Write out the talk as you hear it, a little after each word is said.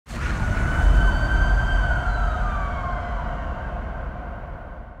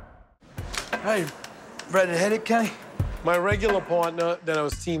Hey, red-headed Kenny? My regular partner that I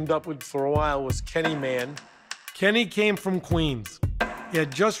was teamed up with for a while was Kenny Mann. Kenny came from Queens. He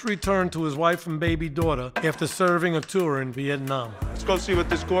had just returned to his wife and baby daughter after serving a tour in Vietnam. Let's go see what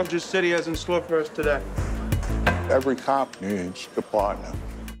this gorgeous city has in store for us today. Every cop needs a partner.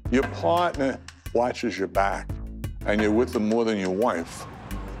 Your partner watches your back, and you're with them more than your wife.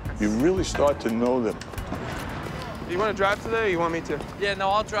 You really start to know them. You want to drive today, or you want me to? Yeah, no,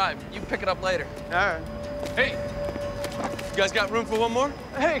 I'll drive. You pick it up later. All right. Hey, you guys got room for one more?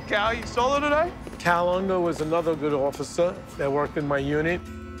 Hey, Cal, you solo today? Cal Unger was another good officer that worked in my unit.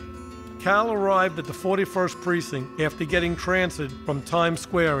 Cal arrived at the 41st Precinct after getting transferred from Times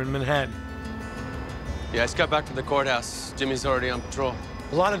Square in Manhattan. Yeah, I just got back to the courthouse. Jimmy's already on patrol.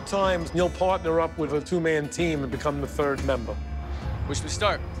 A lot of times, you'll partner up with a two-man team and become the third member. Where should we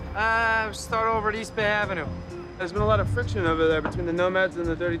start? Start over at East Bay Avenue. There's been a lot of friction over there between the Nomads and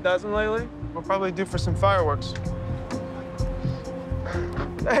the Dirty Dozen lately. We'll probably due for some fireworks.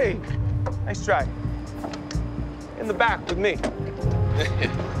 Hey, nice try. In the back with me.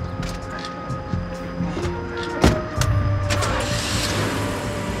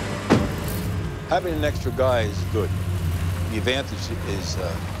 Having an extra guy is good. The advantage is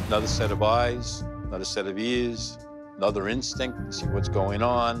another set of eyes, another set of ears, another instinct to see what's going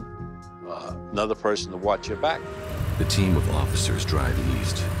on, another person to watch your back. The team of officers drive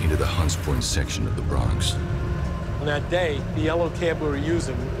east into the Hunts Point section of the Bronx. On that day, the yellow cab we were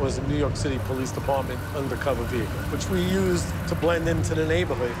using was a New York City Police Department undercover vehicle, which we used to blend into the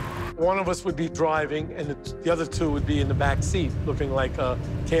neighborhood. One of us would be driving, and the other two would be in the back seat, looking like a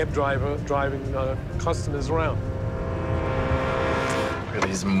cab driver driving customers around. Look at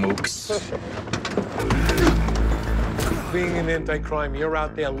these mooks. Being an anti-crime, you're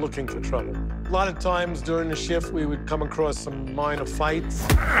out there looking for trouble. A lot of times during the shift, we would come across some minor fights.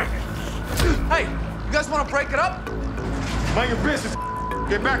 Hey, you guys want to break it up? Mind your business.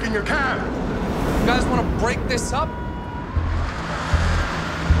 Get back in your cab. You guys want to break this up?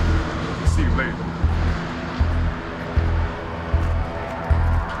 See you later.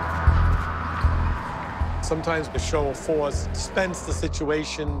 Sometimes the show of force dispensed the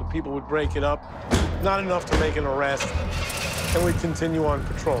situation, the people would break it up. Not enough to make an arrest, and we'd continue on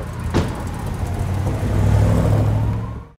patrol.